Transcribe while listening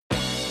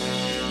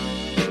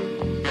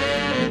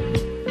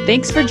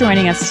Thanks for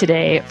joining us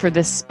today for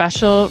this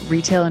special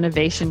Retail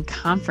Innovation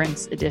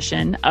Conference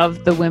edition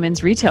of the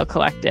Women's Retail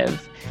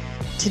Collective.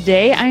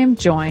 Today, I am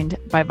joined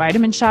by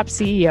Vitamin Shoppe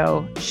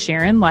CEO,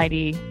 Sharon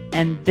Leite,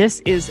 and this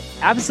is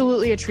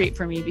absolutely a treat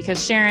for me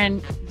because Sharon,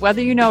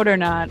 whether you know it or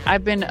not,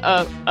 I've been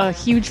a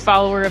huge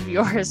follower of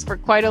yours for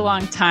quite a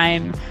long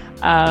time.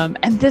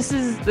 And this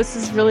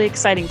is really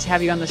exciting to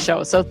have you on the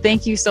show. So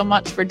thank you so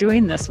much for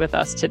doing this with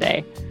us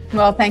today.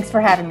 Well, thanks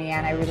for having me,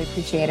 Anne. I really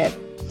appreciate it.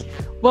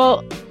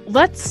 Well,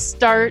 let's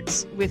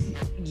start with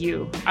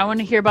you. I want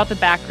to hear about the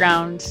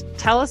background.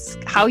 Tell us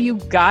how you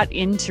got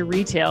into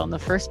retail in the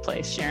first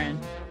place, Sharon.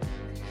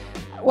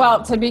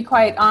 Well, to be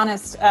quite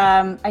honest,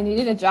 I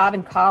needed a job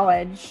in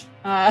college,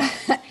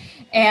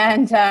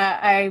 and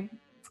I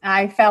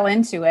fell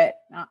into it.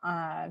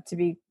 To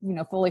be,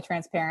 fully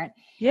transparent.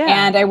 Yeah.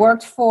 And I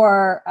worked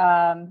for,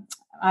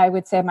 I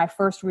would say, my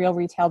first real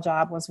retail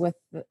job was with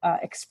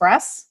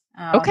Express.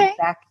 Okay.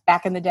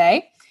 Back in the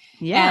day.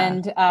 Yeah.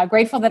 And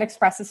grateful that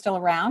Express is still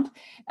around.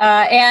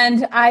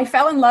 And I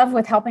fell in love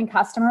with helping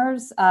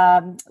customers,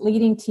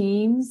 leading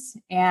teams,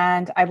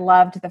 and I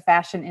loved the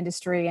fashion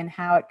industry and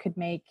how it could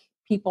make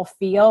people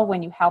feel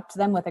when you helped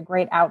them with a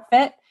great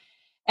outfit.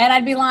 And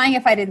I'd be lying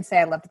if I didn't say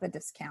I loved the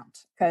discount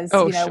because,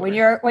 sure. when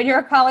you're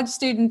a college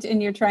student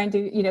and you're trying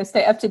to,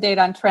 stay up to date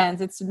on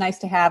trends, it's nice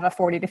to have a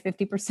 40 to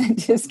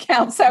 50%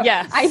 discount. So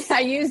yes.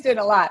 I used it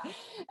a lot.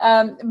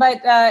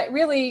 But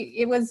really,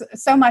 it was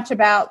so much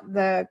about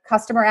the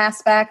customer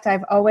aspect.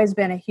 I've always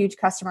been a huge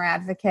customer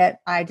advocate.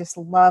 I just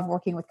love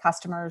working with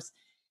customers.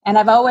 And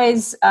I've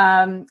always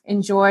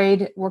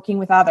enjoyed working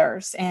with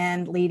others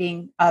and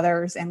leading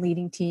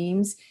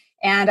teams.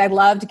 And I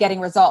loved getting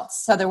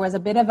results. So there was a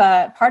bit of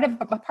a part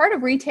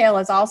of retail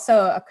is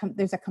also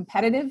there's a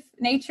competitive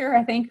nature,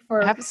 I think,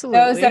 for Absolutely.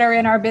 Those that are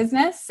in our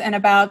business, and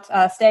about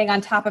staying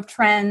on top of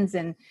trends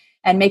and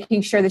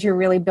making sure that you're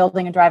really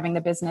building and driving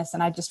the business.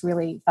 And I just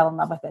really fell in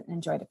love with it and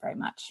enjoyed it very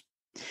much.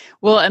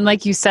 Well, and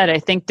like you said, I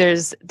think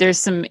there's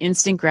some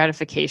instant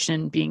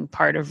gratification being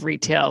part of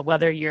retail,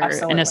 whether you're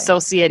Absolutely. an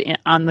associate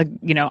on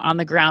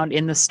the ground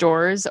in the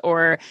stores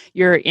or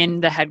you're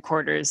in the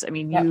headquarters. I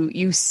mean, Yep.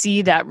 you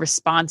see that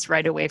response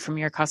right away from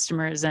your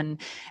customers. And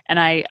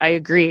I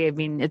agree. I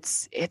mean,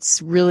 it's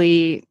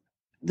really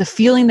the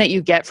feeling that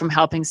you get from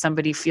helping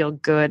somebody feel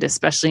good,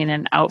 especially in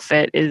an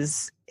outfit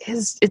is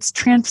it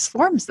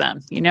transforms them,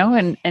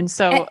 and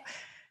so.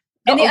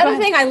 And the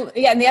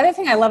other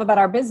thing I love about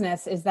our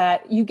business is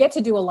that you get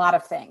to do a lot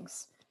of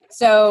things.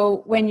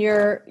 So when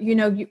you're,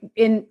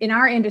 in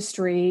our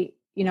industry,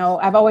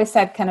 I've always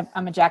said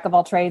I'm a jack of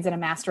all trades and a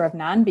master of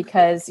none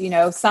because,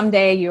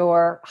 someday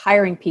you're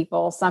hiring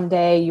people,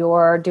 someday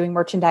you're doing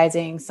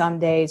merchandising, some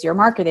days you're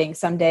marketing,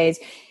 some days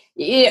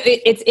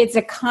it's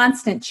a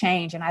constant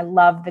change. And I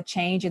love the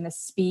change and the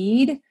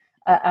speed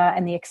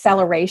and the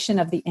acceleration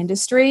of the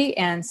industry.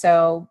 And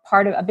so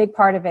a big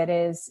part of it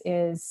is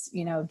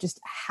just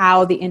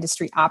how the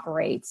industry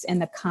operates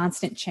and the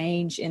constant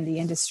change in the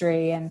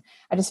industry. And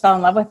I just fell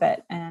in love with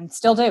it and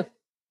still do.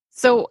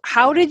 So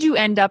how did you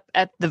end up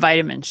at the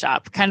Vitamin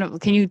Shoppe?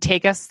 Can you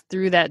take us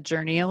through that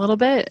journey a little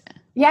bit?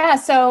 Yeah.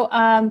 So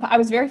I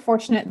was very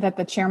fortunate that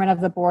the chairman of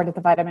the board at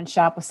the Vitamin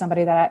Shoppe was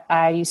somebody that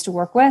I used to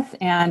work with,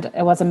 and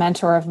it was a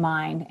mentor of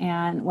mine.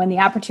 And when the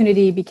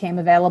opportunity became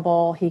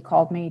available, he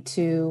called me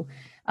to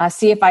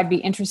see if I'd be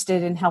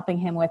interested in helping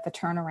him with the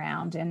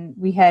turnaround. And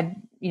we had,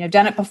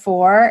 done it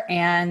before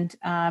and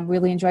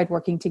really enjoyed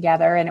working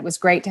together. And it was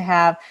great to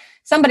have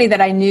somebody that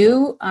I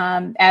knew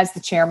as the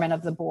chairman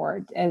of the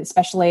board,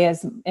 especially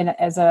as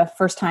a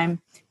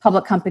first-time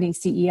public company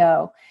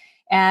CEO.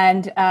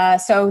 And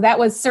so that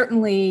was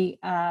certainly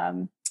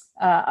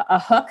a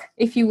hook,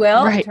 if you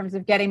will, right. in terms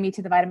of getting me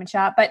to the Vitamin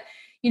Shoppe. But,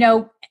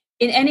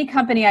 in any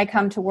company I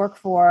come to work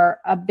for,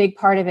 a big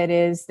part of it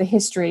is the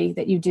history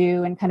that you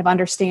do and kind of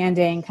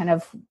understanding kind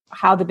of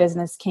how the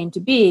business came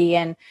to be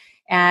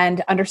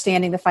and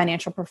understanding the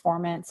financial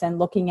performance and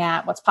looking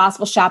at what's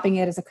possible, shopping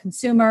it as a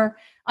consumer,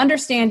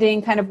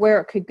 understanding kind of where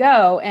it could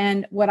go.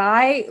 And what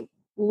I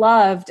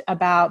loved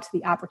about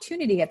the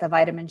opportunity at the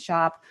Vitamin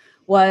Shoppe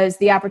was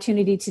the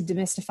opportunity to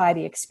demystify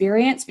the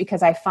experience,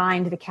 because I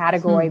find the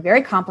category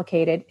very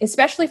complicated,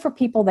 especially for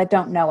people that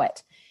don't know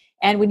it.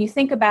 And when you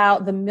think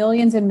about the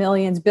millions and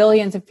millions,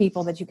 billions of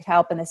people that you could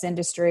help in this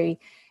industry,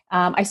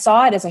 I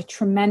saw it as a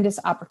tremendous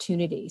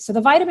opportunity. So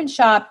the Vitamin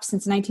Shoppe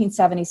since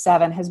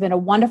 1977 has been a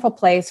wonderful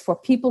place for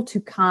people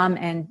to come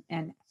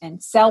and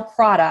sell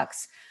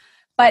products.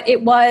 But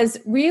it was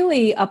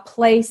really a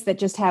place that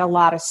just had a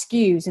lot of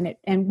SKUs in it.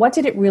 And what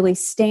did it really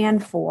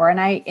stand for? And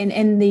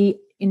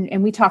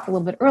we talked a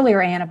little bit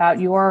earlier, Anne,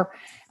 about your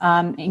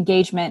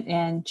engagement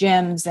in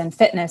gyms and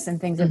fitness and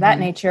things of that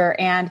nature.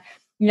 And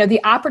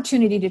the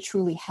opportunity to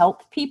truly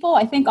help people.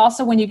 I think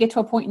also when you get to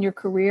a point in your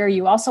career,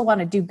 you also want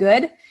to do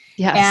good.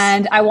 Yes.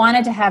 And I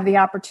wanted to have the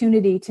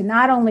opportunity to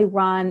not only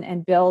run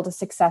and build a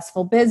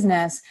successful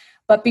business,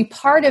 but be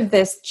part of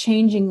this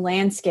changing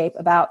landscape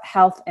about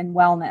health and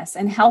wellness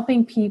and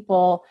helping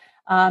people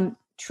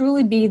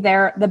truly be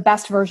the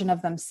best version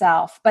of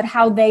themselves, but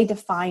how they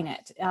define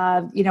it.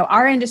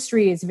 Our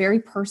industry is very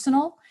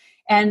personal,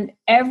 and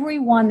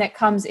everyone that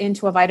comes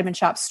into a Vitamin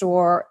Shoppe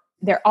store,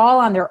 they're all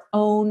on their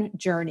own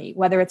journey,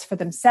 whether it's for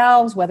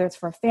themselves, whether it's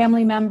for a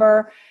family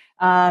member,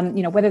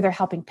 whether they're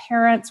helping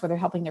parents, whether they're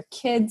helping their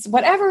kids,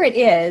 whatever it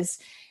is.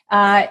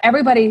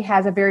 Everybody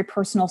has a very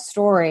personal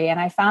story, and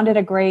I found it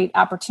a great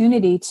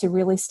opportunity to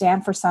really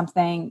stand for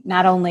something,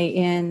 not only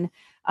in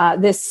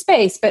this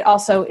space, but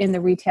also in the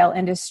retail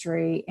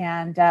industry,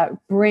 and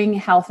bring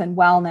health and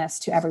wellness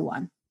to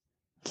everyone.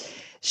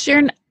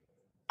 Sharon,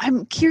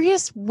 I'm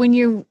curious, when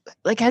you,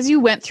 as you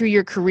went through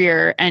your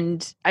career,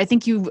 and I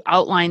think you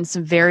outlined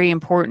some very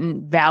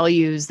important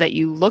values that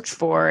you looked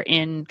for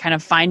in kind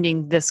of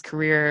finding this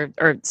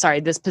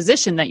this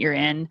position that you're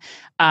in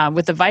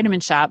with the Vitamin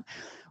Shoppe.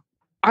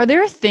 Are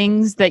there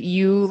things that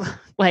you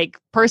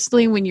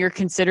personally, when you're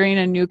considering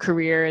a new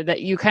career,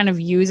 that you kind of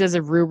use as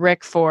a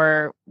rubric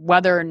for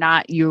whether or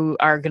not you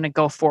are going to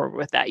go forward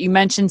with that? You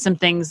mentioned some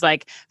things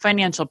like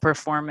financial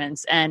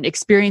performance and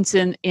experience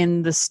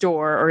in the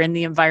store or in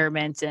the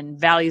environment and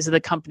values of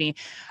the company.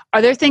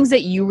 Are there things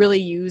that you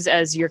really use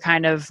as your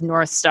kind of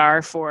North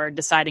Star for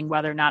deciding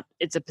whether or not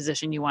it's a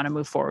position you want to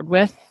move forward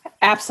with?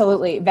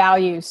 Absolutely.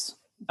 Values.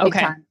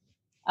 Okay.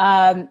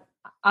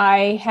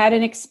 I had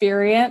an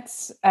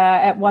experience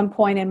at one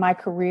point in my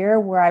career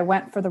where I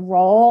went for the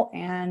role,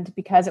 and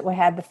because it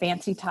had the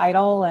fancy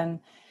title, and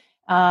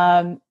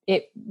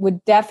it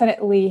would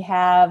definitely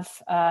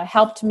have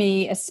helped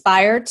me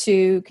aspire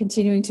to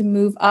continuing to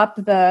move up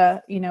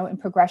in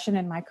progression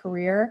in my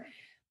career.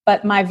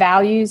 But my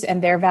values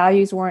and their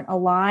values weren't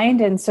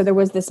aligned. And so there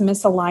was this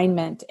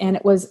misalignment, and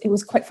it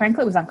was quite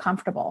frankly, it was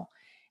uncomfortable.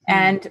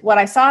 And what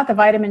I saw at the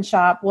Vitamin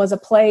Shoppe was a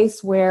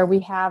place where we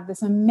have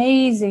this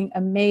amazing,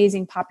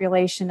 amazing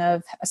population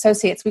of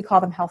associates. We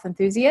call them health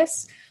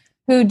enthusiasts,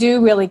 who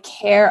do really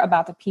care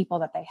about the people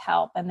that they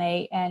help. And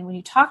when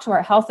you talk to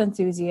our health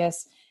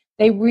enthusiasts,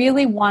 they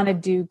really want to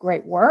do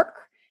great work.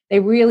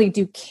 They really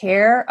do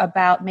care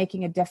about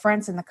making a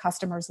difference in the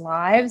customers'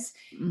 lives.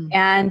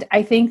 And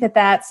I think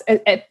that's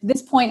at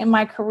this point in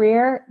my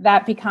career,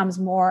 that becomes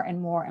more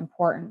and more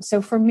important.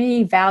 So for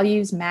me,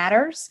 values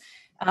matters.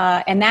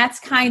 And that's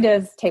kind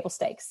of table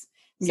stakes.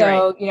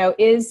 So,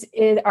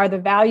 right. Are the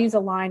values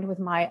aligned with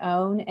my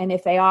own? And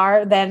if they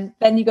are, then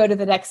you go to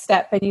the next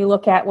step and you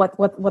look at what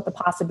the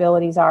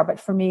possibilities are. But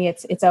for me,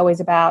 it's always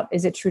about,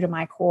 is it true to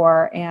my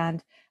core?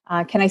 And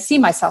can I see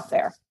myself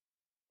there?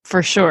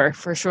 For sure.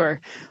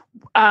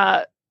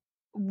 As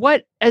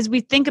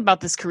we think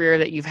about this career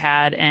that you've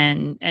had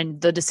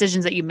and the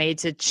decisions that you made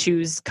to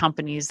choose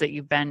companies that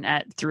you've been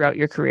at throughout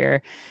your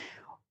career,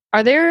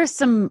 are there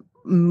some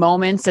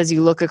moments as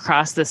you look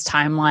across this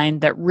timeline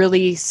that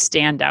really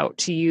stand out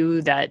to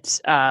you that,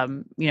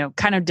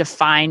 kind of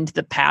defined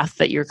the path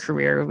that your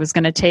career was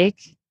going to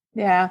take?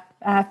 Yeah,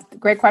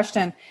 great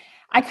question.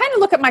 I kind of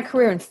look at my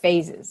career in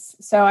phases.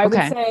 So I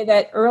would say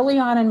that early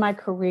on in my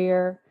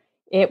career,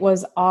 it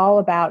was all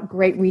about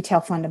great retail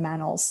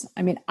fundamentals.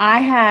 I mean, I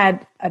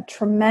had a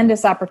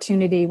tremendous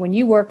opportunity when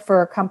you work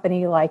for a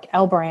company like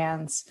L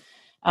Brands,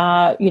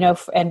 and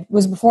it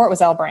was before it was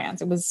L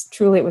Brands. It was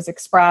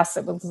Express.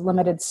 It was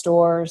limited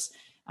stores.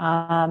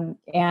 And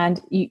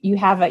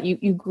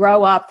you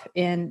grow up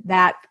in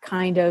that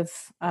kind of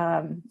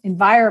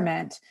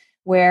environment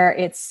where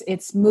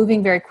it's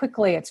moving very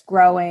quickly. It's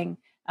growing.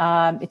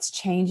 It's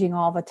changing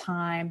all the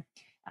time.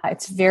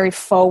 It's very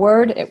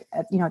forward.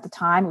 At the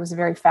time, it was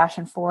very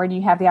fashion forward.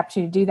 You have the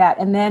opportunity to do that.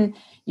 And then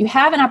you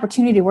have an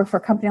opportunity to work for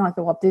a company like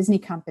the Walt Disney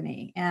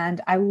Company.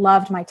 And I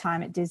loved my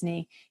time at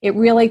Disney. It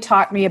really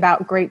taught me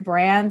about great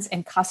brands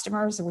and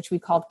customers, which we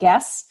called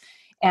guests,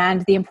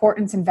 and the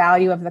importance and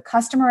value of the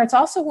customer. It's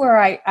also where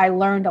I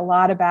learned a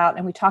lot about,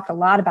 and we talked a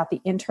lot about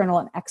the internal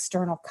and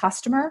external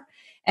customer,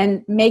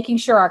 and making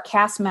sure our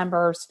cast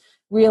members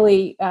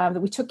really,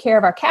 that we took care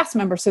of our cast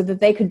members so that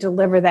they could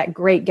deliver that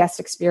great guest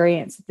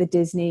experience that the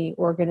Disney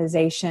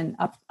organization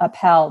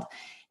upheld.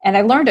 And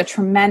I learned a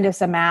tremendous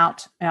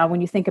amount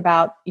when you think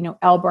about,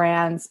 L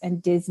Brands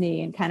and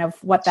Disney and kind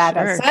of what that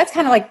does. So that's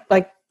kind of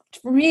like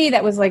for me,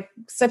 that was like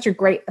such a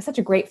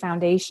great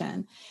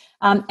foundation.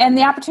 And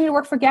the opportunity to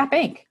work for Gap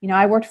Inc.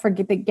 I worked for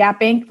the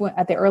Gap Inc.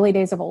 at the early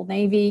days of Old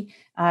Navy,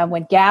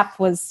 when Gap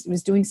was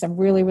doing some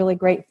really, really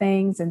great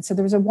things. And so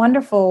there was a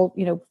wonderful,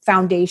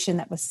 foundation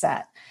that was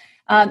set.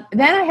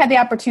 Then I had the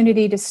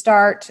opportunity to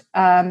start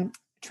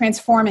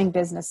transforming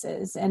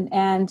businesses and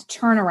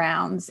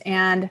turnarounds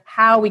and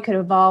how we could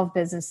evolve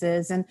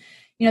businesses. And,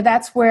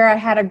 that's where I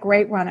had a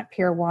great run at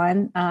Pier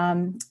 1.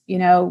 I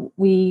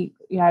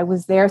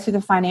was there through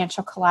the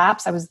financial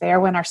collapse. I was there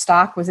when our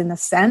stock was in the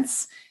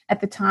cents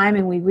at the time,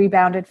 and we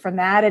rebounded from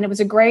that. And it was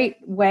a great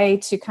way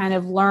to kind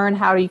of learn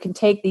how you can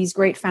take these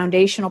great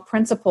foundational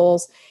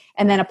principles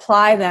and then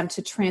apply them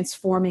to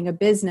transforming a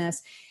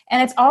business.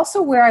 And it's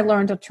also where I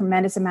learned a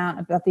tremendous amount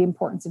about the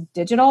importance of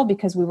digital,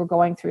 because we were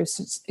going through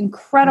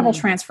incredible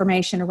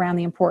transformation around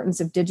the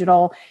importance of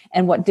digital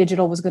and what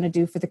digital was going to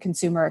do for the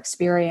consumer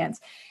experience.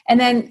 And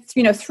then,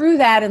 through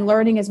that and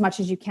learning as much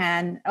as you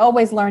can,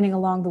 always learning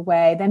along the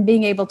way, then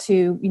being able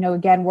to,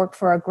 again, work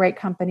for a great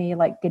company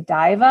like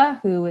Godiva,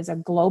 who is a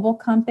global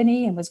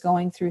company and was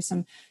going through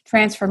some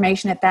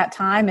transformation at that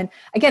time. And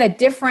again, a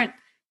different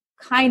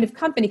kind of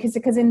company,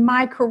 because in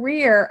my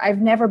career,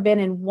 I've never been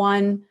in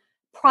one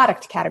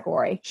product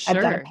category. Sure.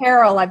 I've done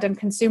apparel, I've done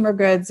consumer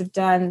goods, I've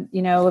done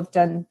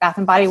Bath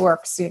and Body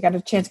Works. I got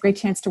a great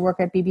chance to work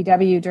at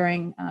BBW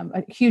during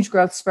a huge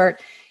growth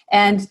spurt,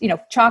 and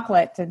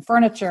chocolate and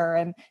furniture,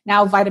 and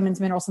now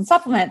vitamins, minerals, and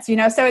supplements.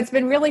 So it's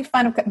been really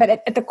fun. But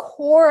at the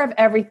core of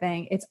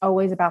everything, it's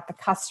always about the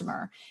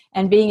customer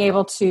and being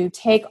able to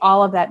take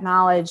all of that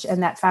knowledge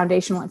and that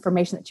foundational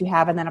information that you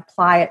have, and then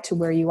apply it to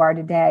where you are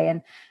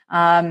today.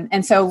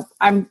 And so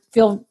I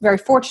feel very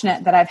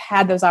fortunate that I've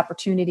had those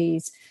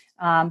opportunities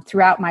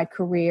throughout my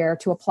career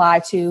to apply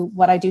to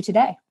what I do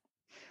today.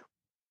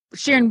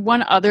 Sharon,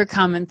 one other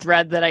common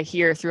thread that I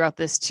hear throughout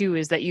this too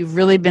is that you've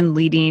really been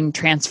leading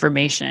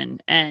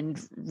transformation and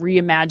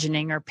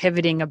reimagining or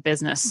pivoting a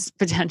business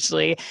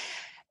potentially.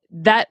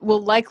 That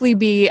will likely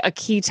be a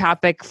key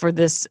topic for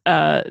this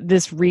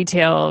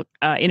retail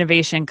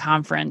innovation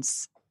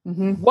conference.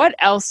 Mm-hmm. What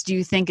else do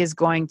you think is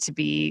going to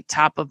be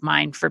top of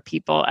mind for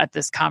people at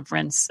this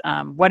conference?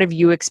 What have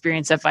you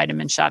experienced at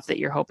Vitamin Shoppe that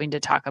you're hoping to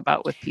talk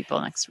about with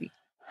people next week?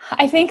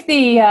 I think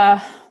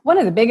one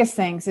of the biggest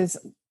things is,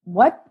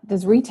 what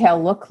does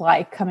retail look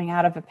like coming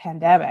out of a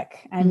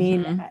pandemic? I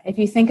mean, if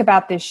you think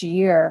about this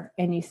year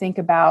and you think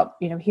about,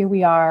 here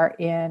we are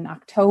in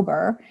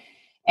October,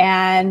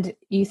 and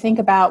you think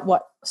about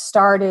what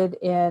started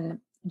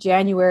in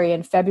January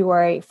and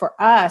February for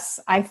us,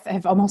 I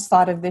have almost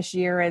thought of this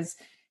year as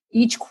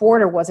each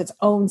quarter was its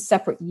own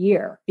separate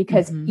year,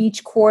 because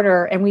each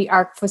quarter, and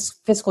our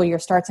fiscal year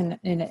starts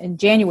in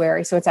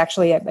January, so it's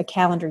actually a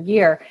calendar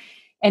year.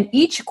 And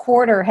each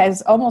quarter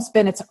has almost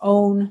been its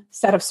own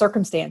set of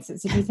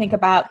circumstances. If you think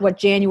about what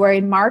January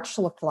and March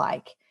looked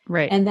like,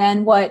 right, and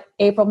then what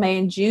April, May,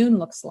 and June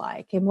looks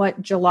like, and what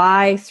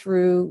July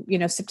through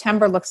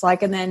September looks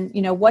like, and then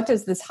what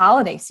does this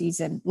holiday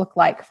season look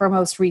like for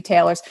most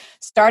retailers,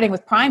 starting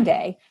with Prime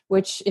Day,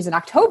 which is in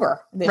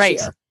October this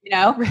year.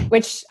 Right.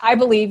 Which I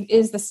believe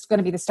is going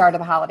to be the start of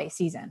the holiday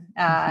season,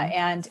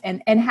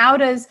 and how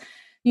does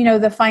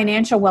the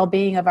financial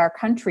well-being of our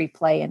country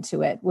play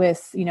into it,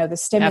 with the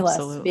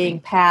stimulus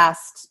being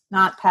passed,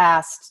 not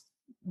passed,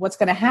 what's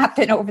going to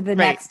happen over the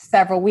next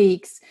several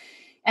weeks.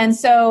 And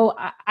so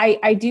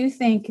I do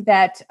think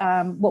that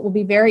what will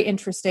be very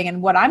interesting,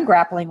 and what I'm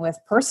grappling with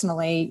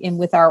personally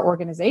with our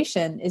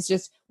organization, is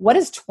just, what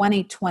does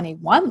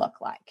 2021 look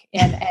like?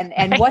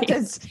 And what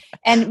does,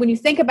 and when you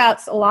think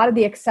about a lot of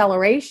the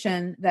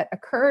acceleration that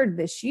occurred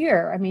this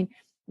year, I mean,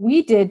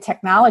 we did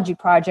technology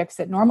projects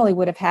that normally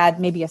would have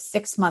had maybe a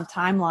 6-month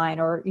timeline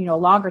or, a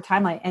longer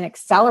timeline, and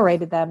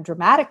accelerated them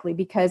dramatically,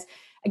 because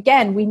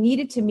again, we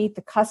needed to meet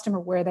the customer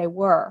where they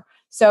were.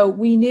 So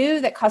we knew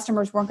that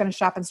customers weren't going to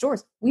shop in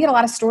stores. We had a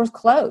lot of stores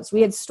closed.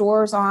 We had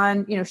stores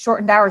on,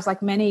 shortened hours,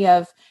 like many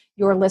of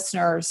your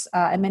listeners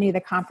and many of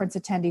the conference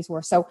attendees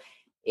were. So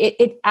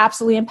it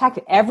absolutely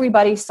impacted.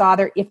 Everybody saw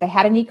if they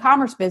had an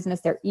e-commerce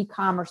business, their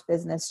e-commerce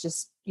business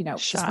just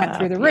went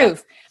through the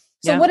roof.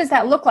 So what does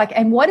that look like?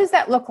 And what does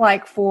that look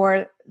like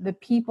for the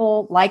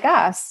people like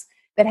us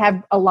that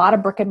have a lot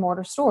of brick and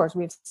mortar stores?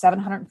 We have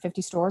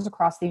 750 stores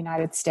across the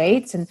United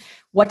States. And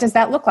what does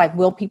that look like?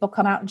 Will people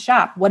come out and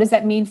shop? What does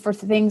that mean for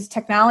things,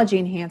 technology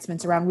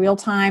enhancements around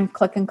real-time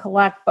click and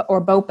collect,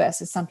 or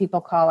BOPUS, as some people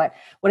call it?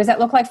 What does that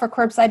look like for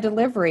curbside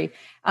delivery?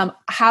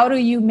 How do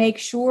you make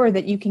sure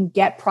that you can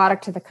get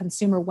product to the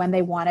consumer when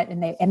they want it,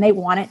 and they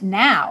want it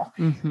now?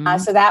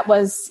 So that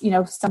was,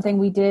 something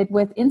we did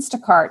with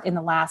Instacart in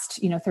the last,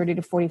 30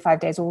 to 45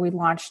 days, where we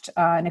launched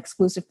an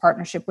exclusive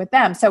partnership with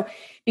them. So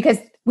because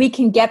we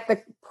can get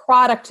the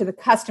product to the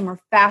customer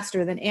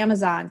faster than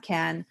Amazon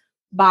can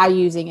by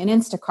using an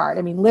Instacart.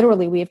 I mean,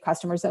 literally, we have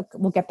customers that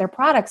will get their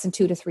products in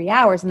 2 to 3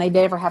 hours, and they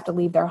never have to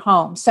leave their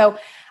home. So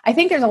I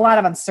think there's a lot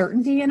of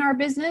uncertainty in our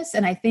business.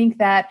 And I think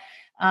that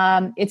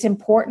it's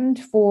important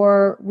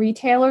for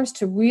retailers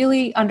to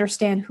really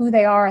understand who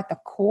they are at the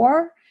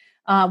core,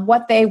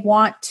 what they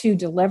want to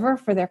deliver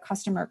for their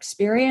customer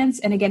experience.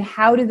 And again,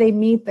 how do they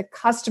meet the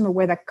customer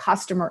where the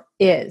customer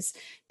is?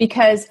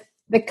 Because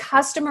the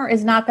customer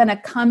is not going to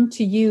come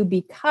to you,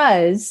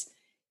 because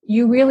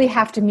you really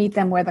have to meet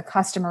them where the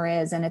customer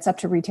is. And it's up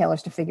to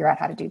retailers to figure out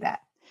how to do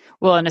that.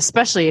 Well, and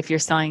especially if you're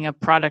selling a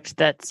product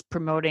that's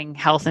promoting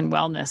health and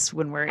wellness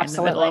when we're in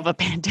the middle of a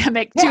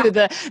pandemic too,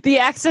 the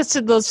access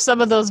to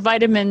some of those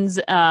vitamins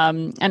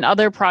and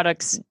other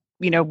products,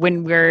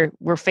 when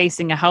we're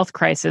facing a health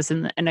crisis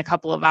in a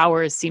couple of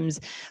hours, seems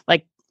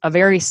like a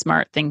very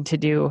smart thing to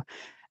do.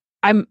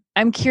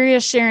 I'm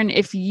curious, Sharon,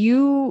 if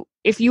you're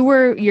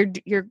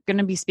going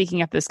to be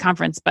speaking at this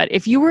conference, but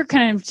if you were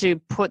kind of to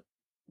put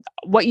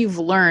what you've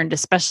learned,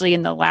 especially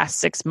in the last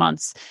 6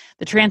 months,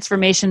 the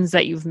transformations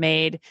that you've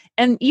made.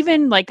 And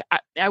even like,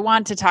 I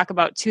want to talk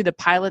about too, the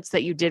pilots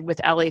that you did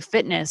with LA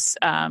Fitness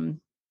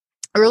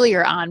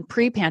earlier on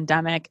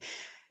pre-pandemic.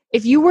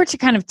 If you were to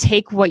kind of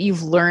take what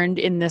you've learned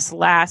in this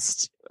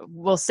last,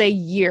 we'll say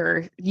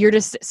year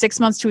to 6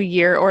 months to a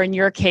year, or in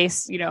your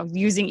case,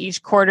 using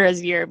each quarter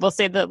as a year, we'll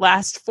say the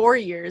last 4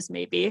 years,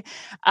 maybe,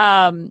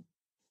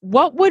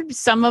 what would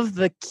some of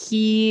the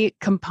key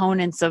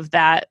components of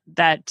that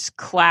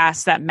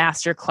class, that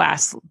master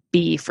class,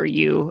 be for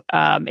you,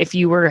 if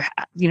you were,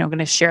 going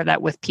to share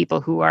that with people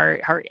who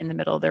are in the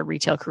middle of their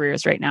retail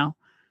careers right now?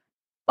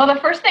 Well,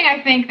 the first thing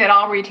I think that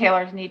all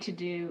retailers need to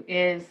do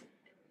is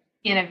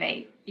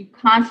innovate. You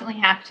constantly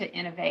have to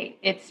innovate.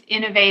 It's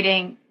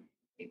innovating.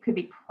 It could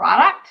be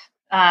product,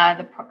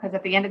 because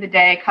at the end of the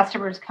day,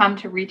 customers come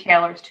to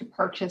retailers to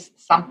purchase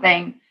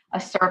something, a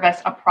service,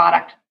 a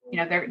product.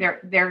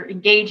 They're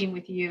engaging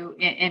with you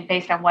in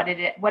based on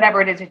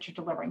whatever it is that you're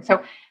delivering.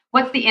 So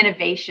what's the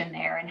innovation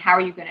there, and how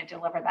are you going to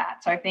deliver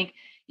that? So I think,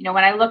 when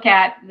I look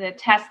at the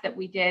test that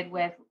we did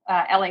with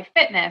LA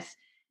Fitness,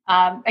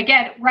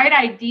 again, right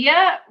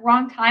idea,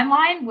 wrong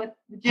timeline with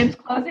the gyms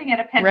closing at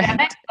a pandemic,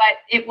 right. But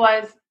it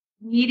was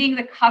meeting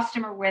the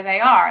customer where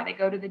they are. They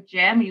go to the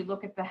gym, you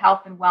look at the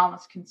health and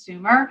wellness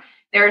consumer.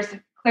 There's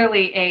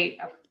clearly a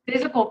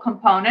physical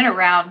component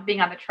around being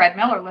on the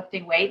treadmill or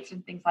lifting weights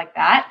and things like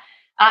that.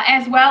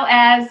 As well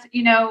as,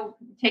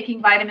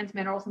 taking vitamins,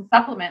 minerals, and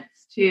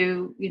supplements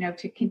to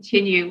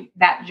continue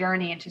that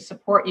journey and to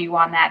support you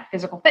on that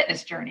physical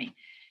fitness journey.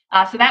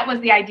 So that was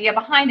the idea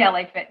behind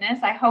LA Fitness.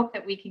 I hope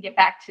that we can get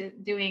back to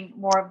doing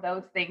more of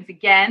those things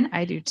again.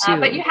 I do too.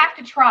 But you have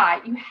to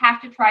try. You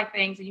have to try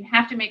things, and you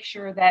have to make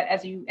sure that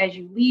as you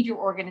lead your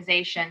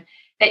organization,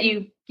 that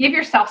you give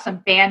yourself some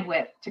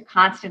bandwidth to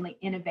constantly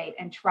innovate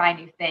and try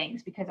new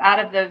things, because out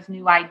of those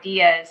new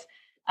ideas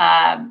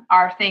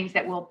are things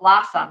that will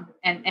blossom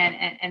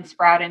and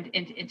sprout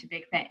into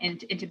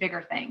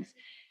bigger things.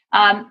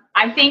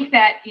 I think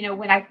that,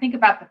 when I think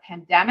about the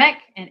pandemic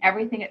and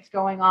everything that's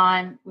going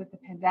on with the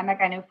pandemic,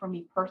 I know for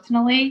me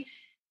personally,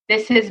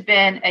 this has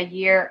been a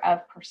year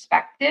of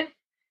perspective,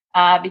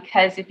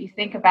 because if you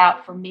think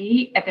about, for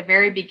me, at the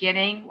very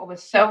beginning, what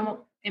was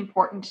so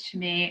important to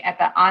me at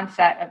the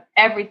onset of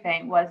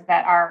everything was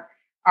that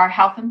our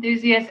health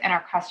enthusiasts and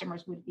our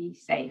customers would be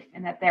safe,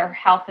 and that their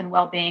health and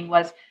well-being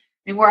was,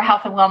 we're a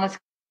health and wellness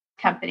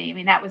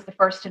company. That was the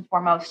first and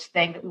foremost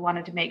thing that we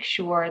wanted to make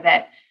sure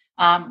that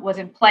was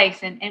in place.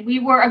 And we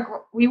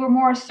were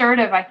more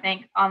assertive, I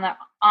think, on the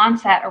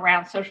onset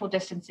around social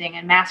distancing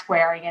and mask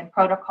wearing and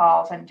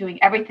protocols, and doing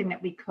everything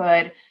that we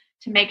could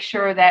to make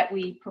sure that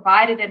we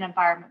provided an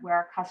environment where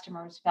our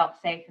customers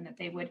felt safe, and that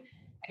they would,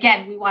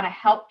 again, we want to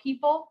help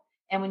people.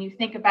 And when you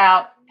think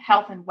about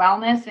health and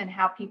wellness and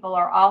how people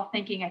are all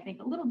thinking, I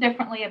think, a little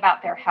differently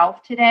about their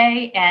health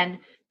today and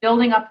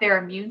building up their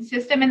immune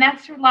system. And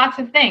that's through lots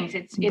of things.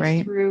 It's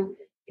right.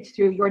 It's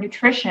through your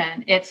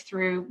nutrition. It's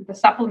through the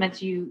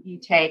supplements you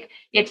take.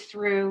 It's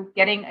through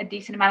getting a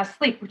decent amount of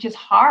sleep, which is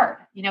hard.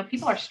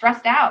 People are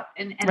stressed out,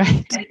 and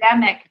right. The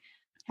pandemic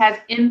has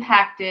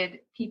impacted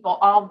people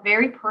all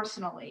very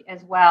personally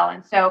as well.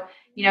 And so,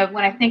 when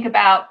I think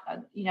about,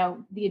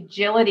 the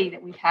agility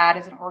that we've had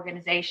as an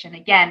organization,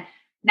 again,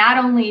 not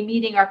only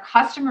meeting our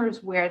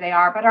customers where they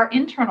are, but our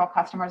internal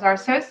customers, our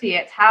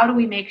associates. How do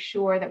we make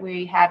sure that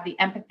we have the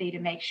empathy to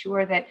make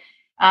sure that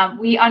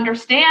we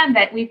understand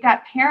that we've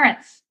got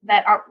parents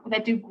that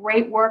do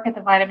great work at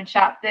the Vitamin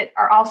Shoppe that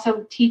are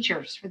also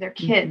teachers for their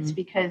kids, mm-hmm.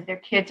 because their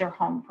kids are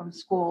home from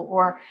school,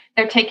 or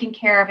they're taking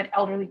care of an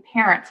elderly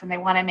parents and they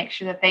want to make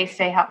sure that they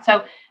stay healthy.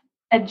 So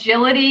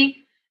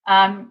agility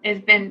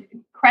has been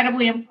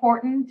incredibly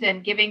important,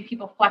 and giving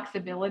people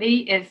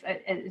flexibility has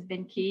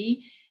been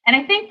key. And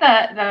I think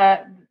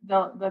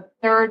the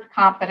third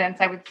competence,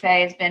 I would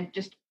say, has been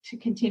just to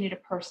continue to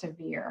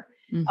persevere.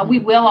 Mm-hmm. We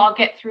will all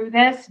get through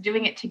this,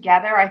 doing it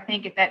together. I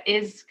think that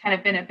is kind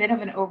of been a bit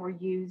of an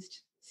overused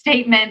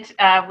statement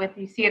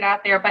you see it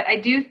out there, but I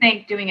do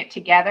think doing it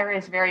together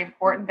is very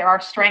important. There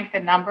are strength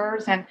in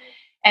numbers,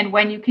 and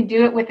when you can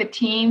do it with a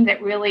team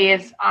that really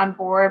is on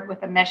board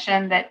with a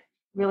mission that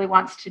really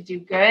wants to do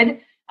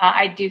good,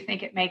 I do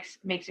think it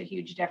makes a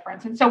huge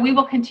difference. And so we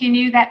will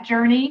continue that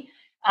journey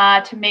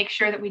to make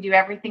sure that we do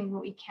everything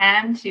we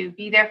can to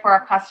be there for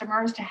our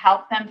customers, to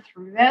help them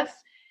through this.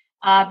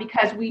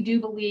 Because we do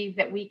believe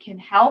that we can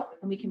help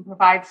and we can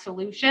provide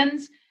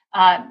solutions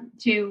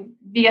to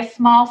be a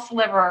small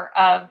sliver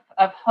of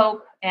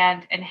hope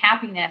and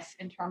happiness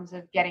in terms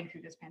of getting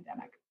through this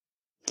pandemic.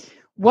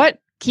 What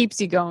keeps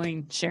you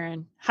going,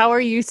 Sharon? How are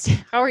you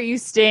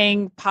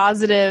staying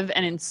positive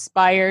and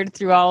inspired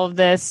through all of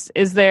this?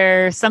 Is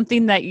there some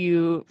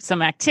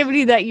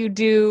activity that you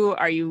do?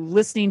 Are you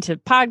listening to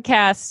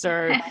podcasts,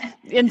 or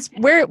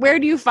where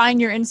do you find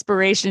your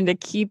inspiration to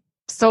keep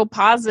so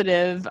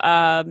positive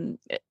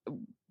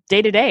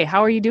day to day?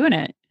 How are you doing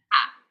it?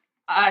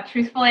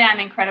 Truthfully, I'm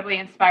incredibly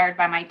inspired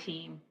by my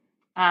team.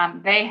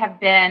 They have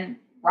been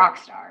rock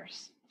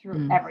stars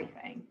through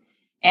everything.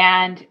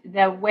 And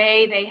the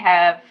way they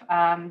have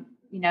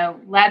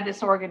led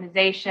this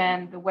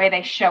organization, the way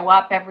they show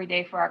up every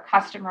day for our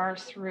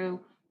customers through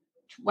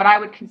what I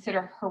would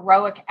consider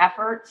heroic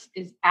efforts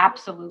is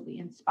absolutely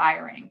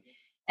inspiring.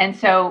 And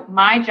so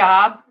my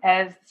job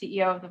as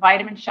CEO of the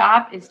Vitamin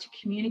Shoppe is to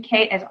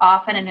communicate as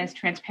often and as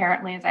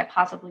transparently as I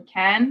possibly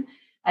can,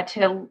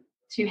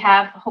 to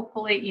have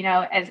hopefully,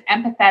 as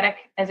empathetic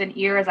as an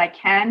ear as I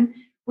can.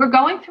 We're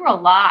going through a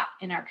lot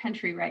in our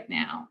country right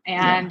now.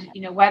 And,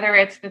 whether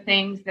it's the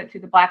things that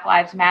through the Black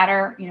Lives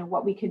Matter,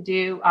 what we could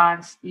do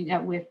on,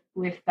 with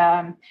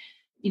the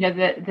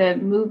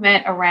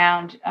movement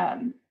around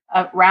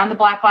the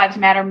Black Lives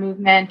Matter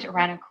movement,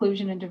 around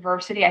inclusion and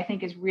diversity, I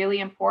think is really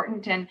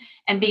important. And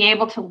being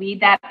able to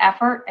lead that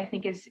effort, I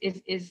think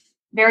is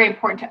very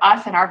important to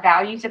us and our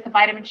values at the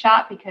Vitamin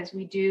Shoppe, because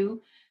we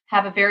do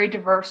have a very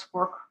diverse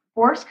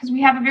workforce, because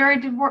we have a very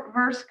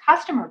diverse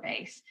customer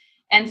base.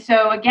 And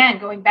so again,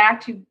 going back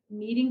to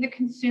meeting the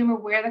consumer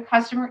where the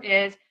customer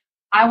is,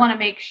 I want to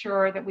make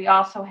sure that we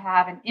also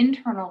have an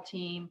internal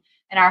team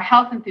and our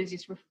health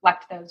enthusiasts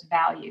reflect those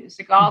values.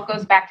 It all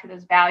goes back to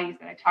those values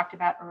that I talked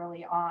about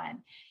early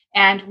on.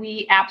 And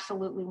we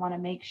absolutely want to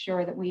make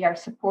sure that we are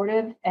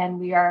supportive and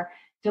we are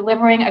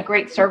delivering a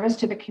great service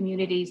to the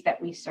communities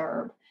that we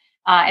serve.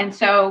 And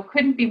so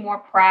couldn't be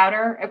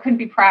prouder, of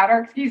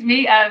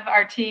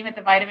our team at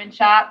the Vitamin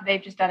Shoppe.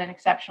 They've just done an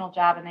exceptional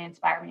job and they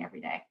inspire me every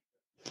day.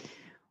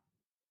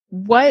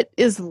 What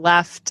is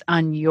left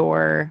on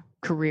your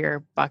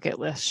career bucket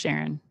list,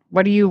 Sharon?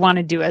 What do you want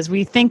to do as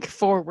we think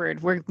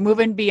forward? We're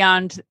moving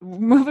beyond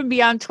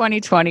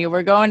 2020.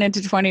 We're going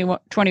into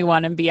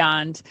 2021 and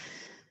beyond.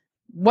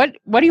 What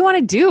do you want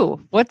to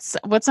do? What's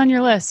on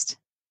your list?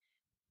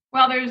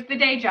 Well, there's the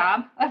day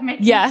job of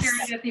making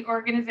sure that the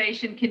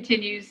organization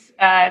continues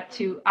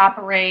to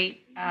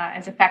operate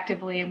as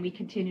effectively, and we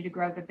continue to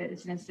grow the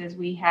businesses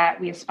we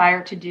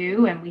aspire to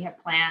do, and we have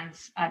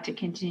plans to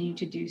continue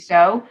to do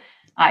so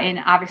in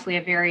obviously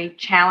a very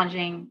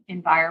challenging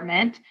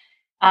environment.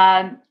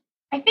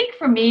 I think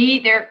for me,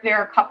 there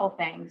are a couple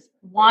things.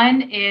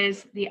 One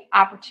is the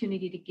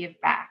opportunity to give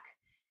back.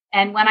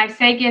 And when I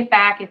say give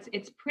back,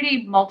 it's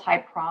pretty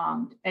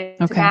multi-pronged.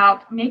 It's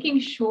about making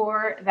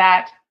sure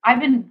that I've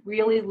been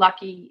really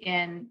lucky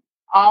in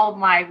all of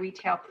my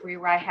retail career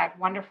where I had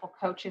wonderful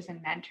coaches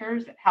and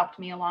mentors that helped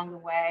me along the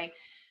way.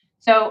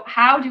 So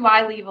how do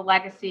I leave a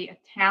legacy of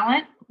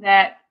talent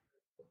that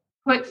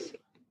puts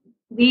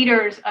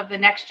leaders of the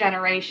next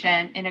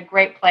generation in a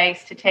great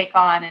place to take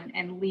on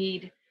and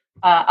lead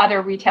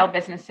other retail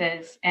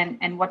businesses,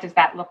 and what does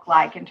that look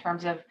like in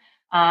terms of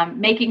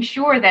making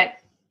sure that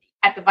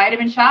at the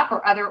Vitamin Shoppe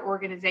or other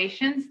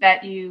organizations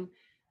that you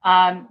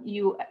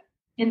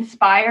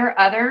inspire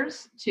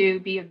others to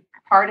be a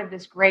part of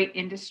this great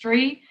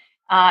industry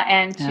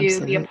and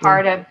to be a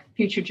part of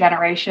future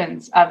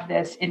generations of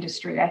this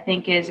industry, I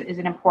think is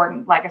an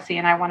important legacy.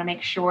 And I want to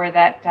make sure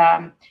that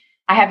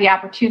I have the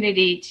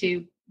opportunity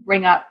to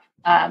bring up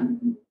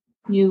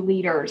new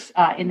leaders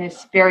in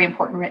this very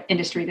important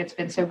industry that's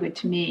been so good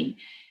to me.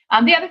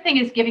 The other thing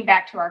is giving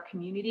back to our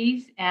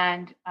communities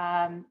and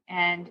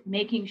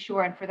making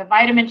sure, and for the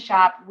Vitamin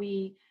Shoppe,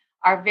 we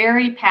are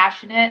very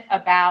passionate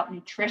about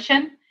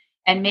nutrition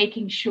and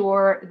making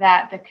sure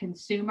that the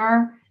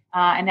consumer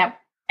and that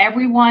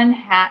everyone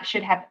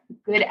should have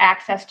good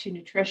access to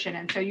nutrition.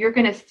 And so you're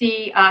going to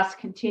see us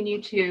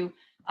continue to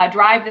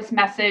drive this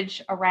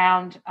message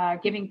around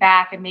giving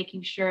back and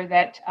making sure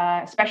that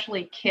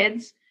especially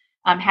kids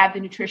have the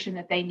nutrition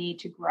that they need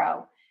to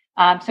grow.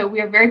 So we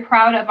are very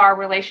proud of our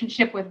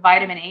relationship with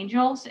Vitamin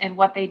Angels and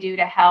what they do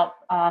to help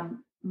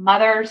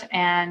mothers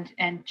and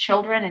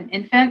children and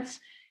infants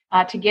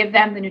to give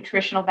them the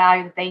nutritional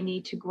value that they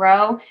need to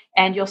grow.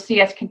 And you'll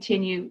see us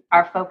continue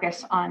our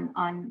focus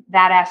on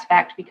that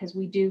aspect, because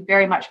we do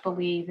very much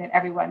believe that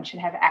everyone should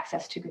have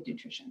access to good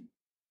nutrition.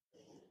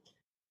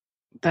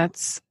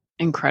 That's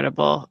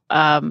incredible.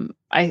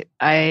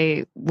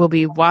 I will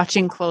be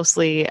watching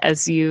closely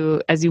as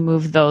you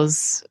move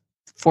those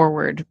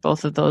forward,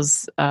 both of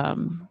those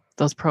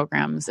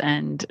programs,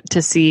 and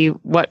to see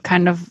what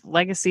kind of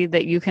legacy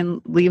that you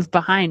can leave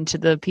behind to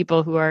the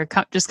people who are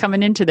just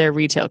coming into their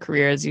retail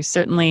careers. You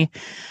certainly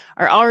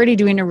are already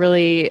doing a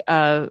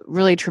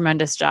really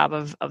tremendous job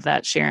of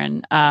that,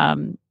 Sharon,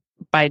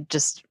 by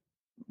just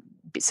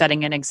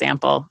setting an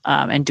example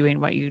and doing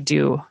what you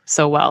do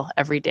so well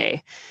every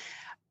day.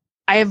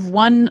 I have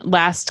one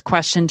last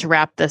question to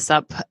wrap this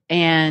up,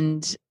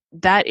 and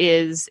that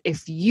is,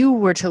 if you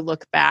were to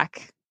look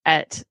back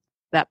at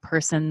that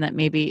person that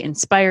maybe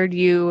inspired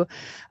you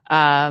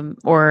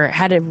or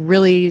had a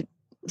really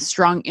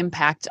strong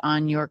impact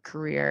on your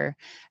career,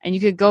 and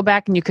you could go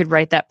back and you could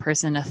write that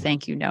person a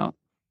thank you note,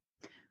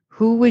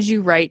 who would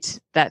you write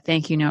that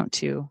thank you note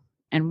to,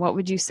 and what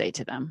would you say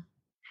to them?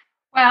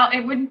 Well,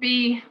 it wouldn't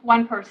be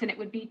one person, it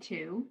would be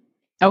two.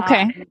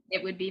 Okay.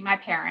 It would be my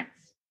parents.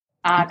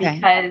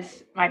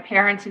 Because my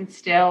parents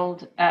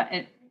instilled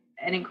an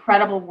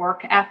incredible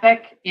work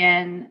ethic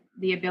in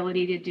the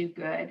ability to do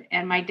good.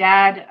 And my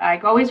dad, I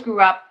always grew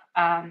up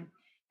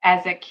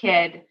as a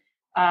kid,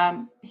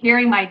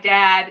 hearing my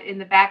dad in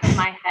the back of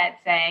my head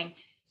saying,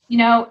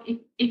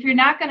 if you're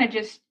not going to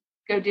just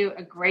go do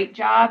a great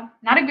job,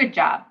 not a good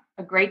job,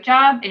 a great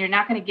job, and you're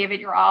not going to give it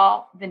your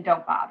all, then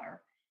don't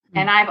bother.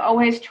 And I've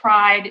always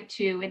tried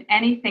to, in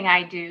anything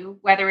I do,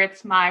 whether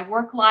it's my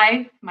work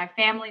life, my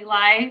family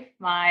life,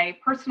 my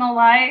personal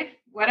life,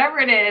 whatever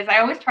it is,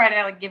 I always try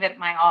to give it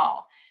my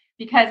all,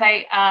 because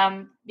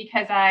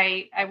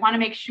I want to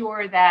make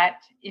sure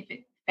that if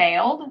it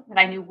failed, that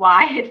I knew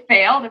why it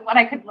failed and what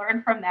I could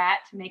learn from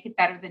that to make it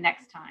better the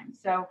next time.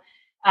 So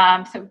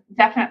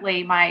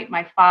definitely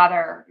my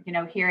father,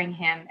 hearing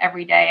him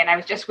every day. And I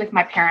was just with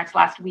my parents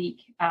last week.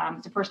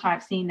 It's the first time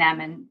I've seen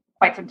them in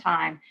quite some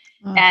time.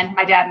 Oh. And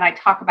my dad and I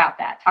talked about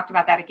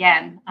that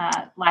again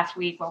last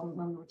week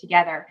when we were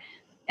together.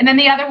 And then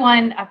the other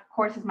one, of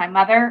course, is my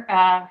mother,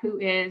 who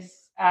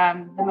is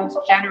the most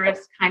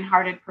generous,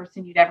 kind-hearted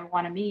person you'd ever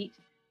want to meet.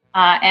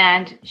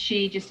 And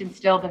she just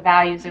instilled the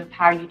values of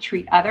how you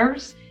treat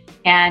others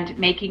and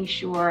making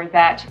sure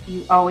that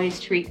you always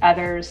treat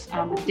others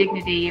with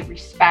dignity,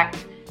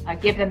 respect,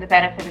 give them the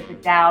benefit of the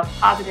doubt,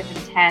 positive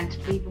intent,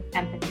 lead with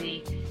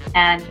empathy.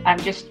 And I'm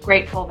just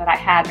grateful that I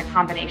had the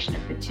combination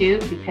of the two,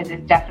 because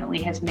it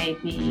definitely has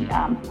made me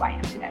who I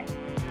am today.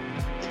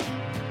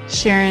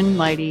 Sharon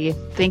Leite,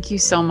 thank you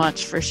so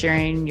much for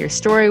sharing your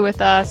story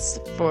with us,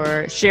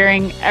 for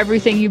sharing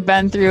everything you've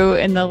been through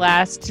in the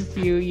last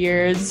few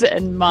years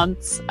and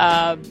months.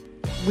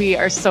 We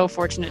are so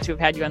fortunate to have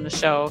had you on the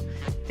show.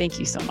 Thank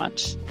you so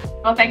much.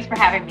 Well, thanks for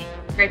having me.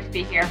 Great to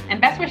be here. And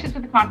best wishes for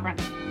the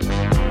conference.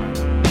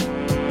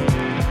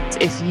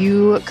 If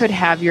you could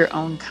have your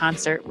own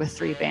concert with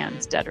 3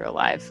 bands, dead or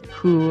alive,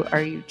 who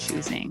are you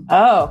choosing?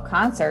 Oh,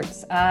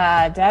 concerts,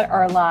 dead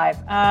or alive.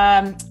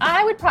 I'm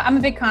a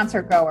big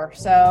concert goer,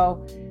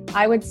 so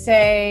I would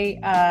say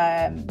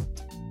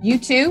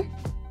U2.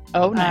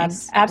 Oh,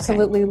 nice.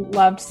 Absolutely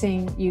loved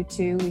seeing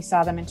U2. We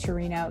saw them in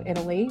Torino,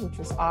 Italy, which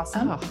was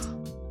awesome. Oh.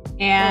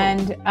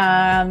 And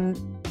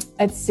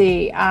let's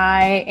see,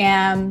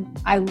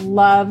 I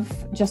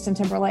love Justin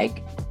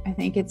Timberlake. I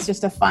think it's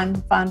just a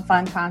fun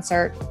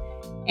concert.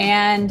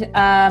 And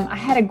I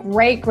had a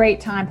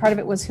great time. Part of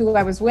it was who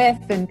I was with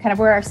and kind of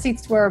where our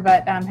seats were,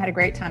 but had a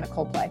great time at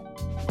Coldplay.